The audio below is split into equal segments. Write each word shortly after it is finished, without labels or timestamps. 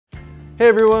Hey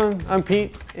everyone, I'm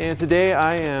Pete, and today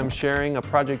I am sharing a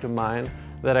project of mine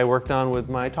that I worked on with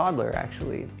my toddler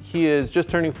actually. He is just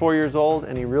turning 4 years old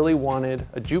and he really wanted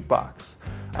a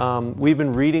jukebox. We've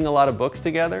been reading a lot of books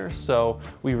together, so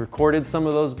we recorded some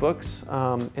of those books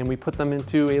and we put them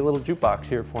into a little jukebox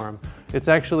here for him. It's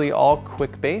actually all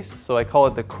Qwiic-based, so I call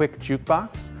it the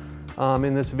Qwiic-Jukebox.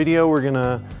 In this video we're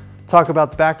gonna talk about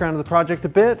the background of the project a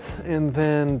bit and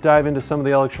then dive into some of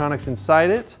the electronics inside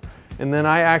it. And then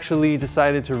I actually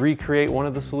decided to recreate one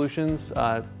of the solutions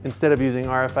instead of using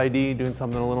RFID, doing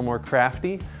something a little more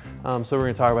crafty. So we're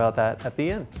going to talk about that at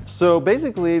the end. So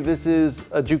basically this is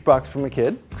a jukebox from a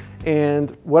kid,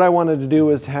 and what I wanted to do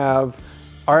was have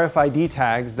RFID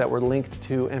tags that were linked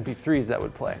to MP3s that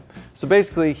would play. So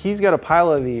basically he's got a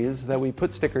pile of these that we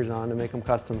put stickers on to make them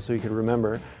custom so he could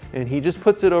remember, and he just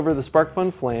puts it over the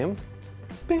SparkFun Flame.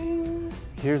 Bing!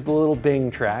 Here's the little bing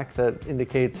track that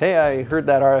indicates, hey, I heard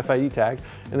that RFID tag.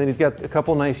 And then he's got a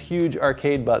couple nice huge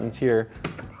arcade buttons here.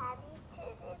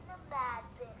 Paddington in the Mad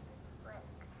Flick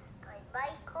by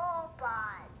Michael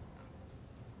Bond.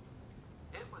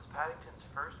 It was Paddington's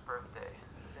first birthday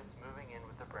since moving in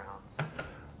with the Browns.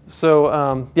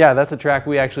 So yeah, that's a track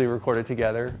we actually recorded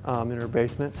together in our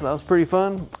basement, so that was pretty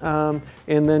fun.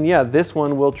 And then yeah, this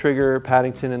one will trigger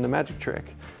Paddington and the magic trick.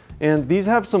 And these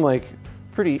have some like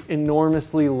pretty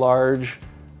enormously large,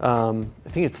 I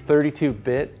think it's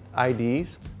 32-bit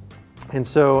IDs. And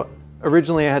so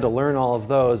originally I had to learn all of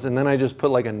those, and then I just put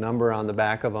like a number on the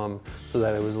back of them so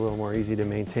that it was a little more easy to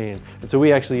maintain. And so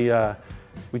we actually,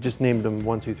 we just named them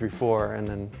 1, 2, 3, 4 and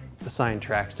then assigned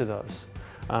tracks to those.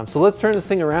 So let's turn this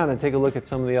thing around and take a look at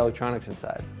some of the electronics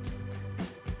inside.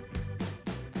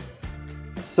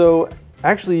 So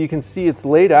actually you can see it's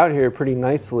laid out here pretty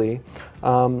nicely.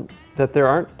 That there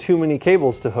aren't too many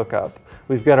cables to hook up.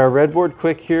 We've got our Redboard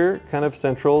Qwiic here, kind of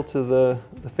central to the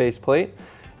faceplate.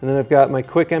 And then I've got my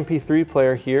Qwiic MP3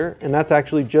 player here, and that's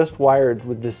actually just wired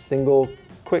with this single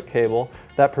Qwiic cable.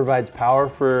 That provides power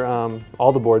for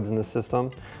all the boards in the system,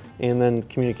 and then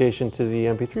communication to the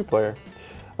MP3 player.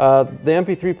 The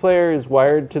MP3 player is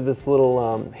wired to this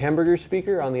little hamburger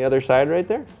speaker on the other side right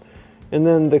there. And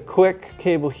then the Qwiic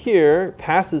cable here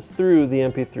passes through the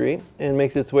MP3 and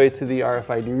makes its way to the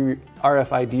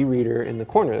RFID reader in the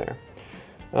corner there.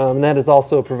 And that is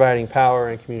also providing power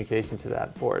and communication to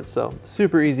that board. So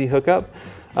super easy hookup.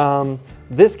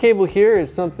 This cable here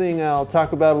is something I'll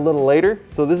talk about a little later.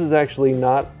 So this is actually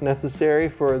not necessary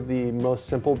for the most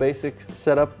simple basic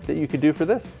setup that you could do for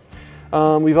this.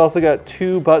 We've also got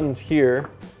two buttons here.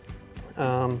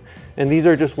 And these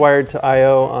are just wired to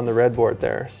I/O on the Redboard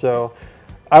there. So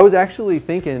I was actually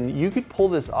thinking you could pull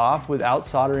this off without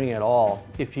soldering at all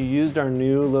if you used our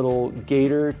new little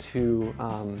gator to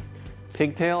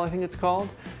pigtail, I think it's called,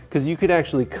 because you could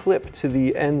actually clip to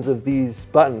the ends of these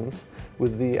buttons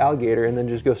with the alligator and then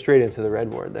just go straight into the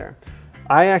Redboard there.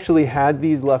 I actually had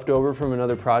these left over from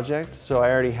another project, so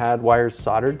I already had wires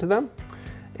soldered to them.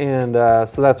 And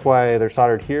so that's why they're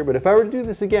soldered here. But if I were to do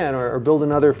this again or build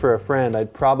another for a friend,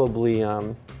 I'd probably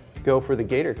go for the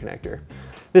gator connector.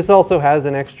 This also has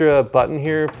an extra button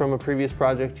here from a previous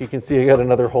project. You can see I got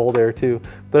another hole there too.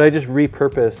 But I just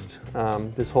repurposed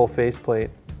this whole faceplate.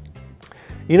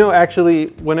 You know, actually,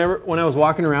 when I was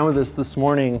walking around with this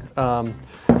morning,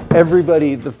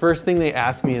 everybody, the first thing they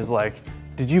asked me is like,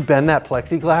 did you bend that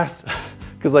plexiglass?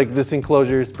 Because like this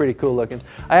enclosure is pretty cool looking.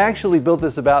 I actually built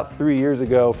this about 3 years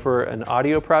ago for an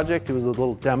audio project. It was a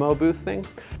little demo booth thing.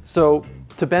 So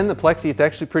to bend the plexi, it's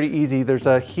actually pretty easy. There's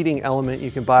a heating element you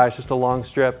can buy. It's just a long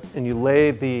strip, and you lay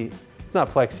it's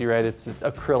not plexi, right? It's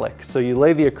acrylic. So you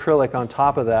lay the acrylic on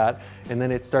top of that, and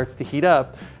then it starts to heat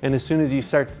up. And as soon as you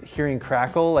start hearing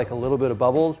crackle, like a little bit of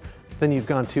bubbles, then you've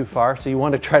gone too far. So you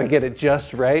want to try to get it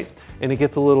just right, and it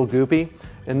gets a little goopy.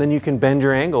 And then you can bend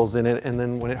your angles in it, and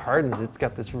then when it hardens, it's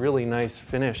got this really nice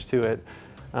finish to it.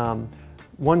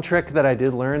 One trick that I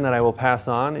did learn that I will pass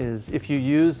on is if you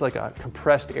use like a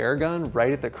compressed air gun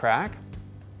right at the crack,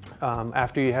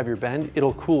 after you have your bend,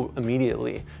 it'll cool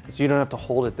immediately. So you don't have to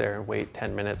hold it there and wait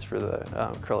 10 minutes for the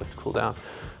acrylic to cool down.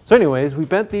 So anyways, we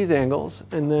bent these angles,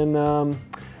 and then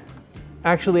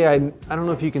actually I don't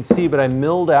know if you can see, but I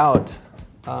milled out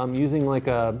using like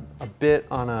a bit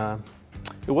on a,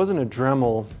 it wasn't a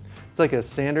Dremel, it's like a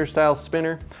sander style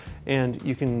spinner, and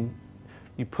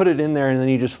you put it in there and then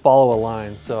you just follow a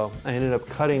line. So I ended up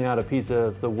cutting out a piece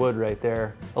of the wood right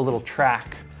there, a little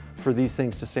track for these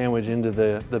things to sandwich into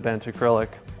the bent acrylic.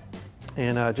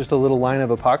 And just a little line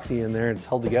of epoxy in there, and it's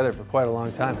held together for quite a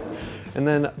long time. And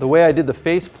then the way I did the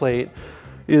faceplate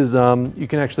is you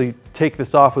can actually take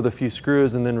this off with a few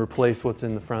screws and then replace what's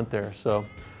in the front there. So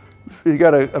we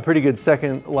got a pretty good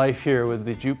second life here with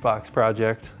the Jukebox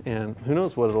project, and who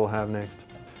knows what it'll have next.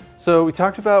 So we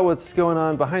talked about what's going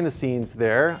on behind the scenes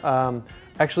there.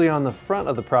 Actually, on the front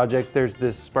of the project, there's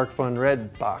this SparkFun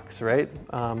red box, right?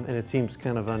 And it seems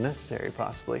kind of unnecessary,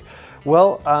 possibly.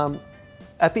 Well,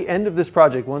 at the end of this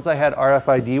project, once I had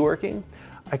RFID working,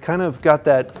 I kind of got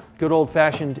that good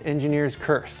old-fashioned engineer's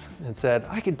curse and said,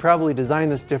 I could probably design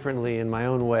this differently in my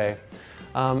own way.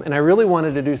 And I really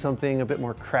wanted to do something a bit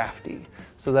more crafty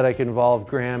so that I could involve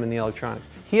Graham in the electronics.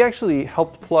 He actually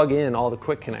helped plug in all the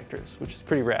Qwiic connectors, which is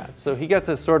pretty rad. So he got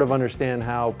to sort of understand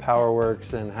how power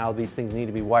works and how these things need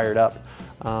to be wired up.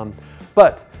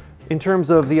 But in terms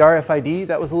of the RFID,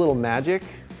 that was a little magic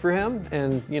for him,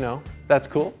 and you know, that's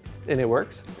cool and it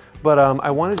works. But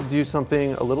I wanted to do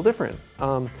something a little different.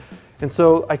 And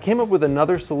so I came up with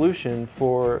another solution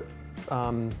for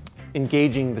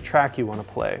engaging the track you want to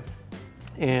play.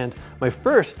 And my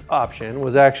first option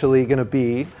was actually going to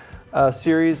be a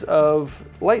series of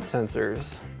light sensors.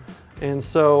 And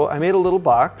so I made a little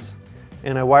box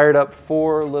and I wired up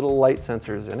 4 little light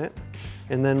sensors in it.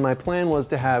 And then my plan was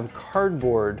to have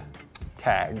cardboard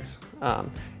tags.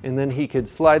 And then he could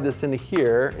slide this into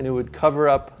here and it would cover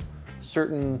up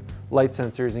certain light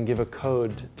sensors and give a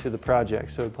code to the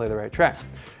project so it would play the right track.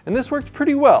 And this worked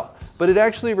pretty well, but it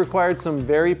actually required some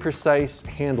very precise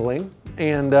handling,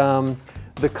 and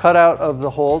the cutout of the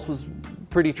holes was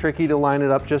pretty tricky to line it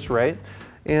up just right.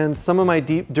 And some of my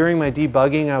during my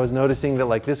debugging, I was noticing that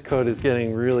like this code is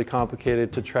getting really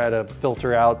complicated to try to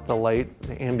filter out the light.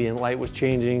 The ambient light was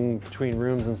changing between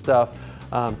rooms and stuff.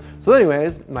 So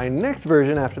anyways, my next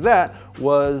version after that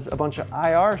was a bunch of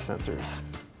IR sensors.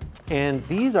 And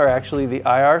these are actually the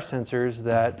IR sensors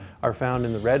that are found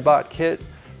in the Redbot kit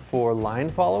for line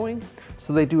following.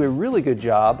 So they do a really good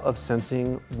job of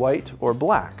sensing white or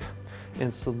black.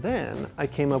 And so then I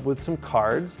came up with some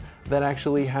cards that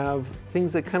actually have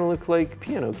things that kind of look like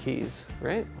piano keys,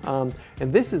 right? And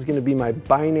this is going to be my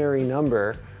binary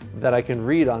number that I can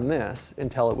read on this and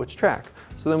tell it which track.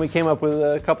 So then we came up with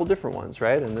a couple different ones,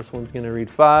 right? And this one's going to read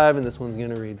 5 and this one's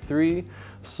going to read 3.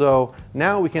 So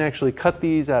now we can actually cut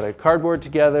these out of cardboard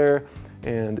together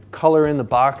and color in the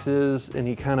boxes, and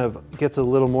he kind of gets a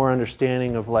little more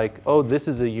understanding of like, oh, this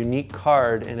is a unique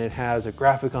card and it has a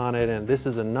graphic on it and this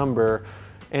is a number.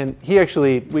 And he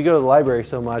actually, we go to the library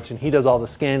so much and he does all the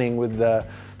scanning with the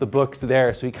books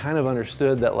there, so he kind of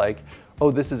understood that like,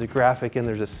 oh, this is a graphic and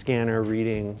there's a scanner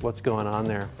reading what's going on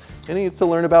there. And he gets to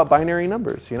learn about binary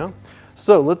numbers, you know?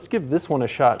 So let's give this one a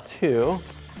shot too.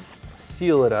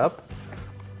 Seal it up.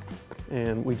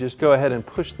 And we just go ahead and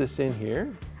push this in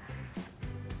here.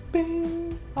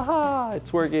 Bing! Aha!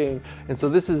 It's working. And so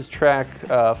this is track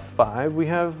 5 we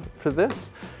have for this.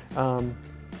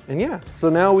 And yeah, so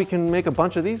now we can make a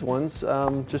bunch of these ones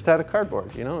just out of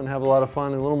cardboard, you know, and have a lot of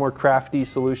fun and a little more crafty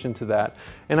solution to that.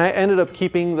 And I ended up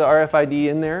keeping the RFID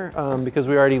in there because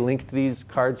we already linked these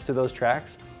cards to those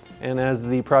tracks. And as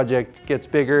the project gets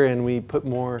bigger and we put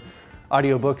more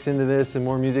audiobooks into this and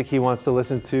more music he wants to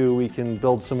listen to, we can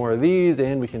build some more of these,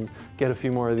 and we can get a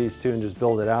few more of these too and just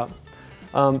build it out.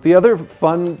 The other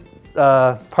fun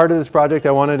part of this project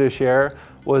I wanted to share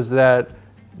was that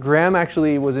Graham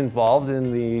actually was involved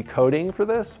in the coding for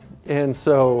this. And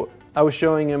so I was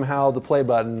showing him how the play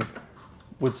button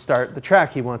would start the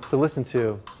track he wants to listen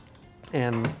to,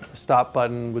 and the stop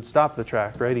button would stop the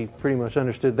track, right? He pretty much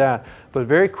understood that. But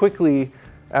very quickly,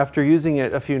 after using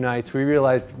it a few nights, we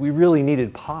realized we really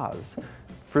needed pause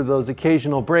for those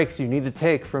occasional breaks you need to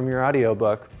take from your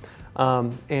audiobook.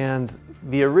 And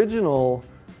the original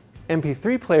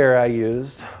MP3 player I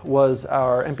used was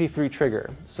our MP3 trigger.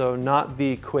 So not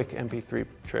the Qwiic MP3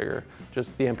 trigger,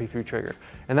 just the MP3 trigger.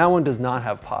 And that one does not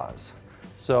have pause.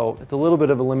 So it's a little bit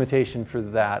of a limitation for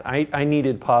that. I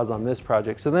needed pause on this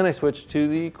project. So then I switched to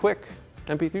the Qwiic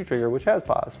MP3 trigger, which has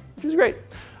pause, which is great.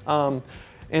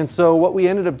 And so what we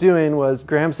ended up doing was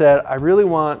Graham said, I really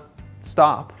want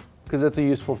stop because that's a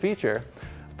useful feature,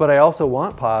 but I also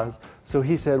want pause. So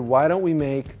he said, why don't we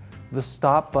make the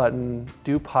stop button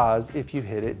do pause if you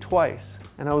hit it twice?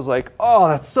 And I was like, oh,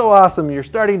 that's so awesome. You're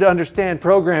starting to understand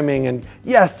programming, and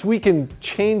yes, we can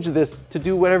change this to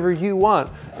do whatever you want.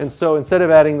 And so instead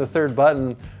of adding the third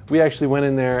button, we actually went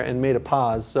in there and made a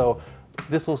pause. So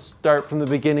this will start from the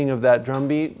beginning of that drum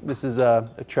beat. This is a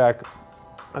track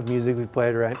of music we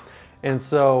played, right? And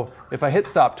so if I hit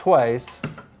stop twice,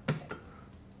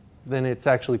 then it's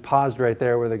actually paused right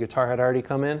there where the guitar had already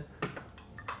come in,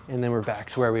 and then we're back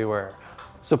to where we were.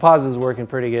 So pause is working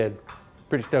pretty good.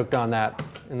 Pretty stoked on that.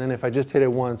 And then if I just hit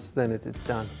it once, then it's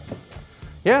done.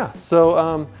 Yeah,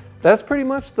 so that's pretty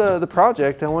much the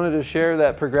project. I wanted to share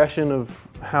that progression of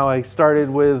how I started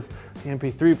with the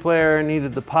MP3 player,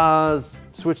 needed the pause,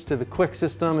 switched to the Qwiic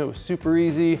system. It was super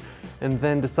easy, and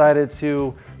then decided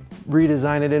to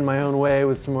redesign it in my own way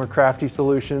with some more crafty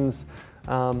solutions.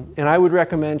 And I would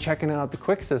recommend checking out the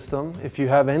Qwiic system if you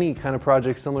have any kind of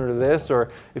project similar to this, or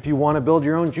if you want to build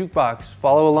your own jukebox,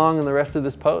 follow along in the rest of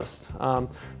this post.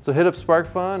 So hit up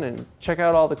SparkFun and check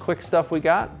out all the Qwiic stuff we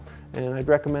got. And I'd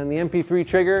recommend the MP3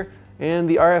 trigger and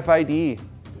the RFID.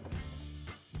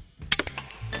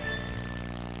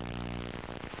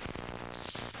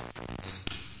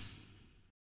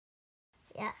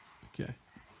 Yeah. Okay.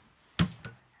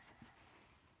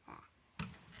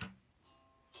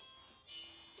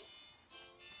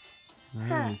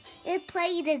 Nice. It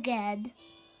played again.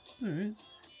 All right.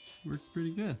 Worked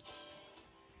pretty good.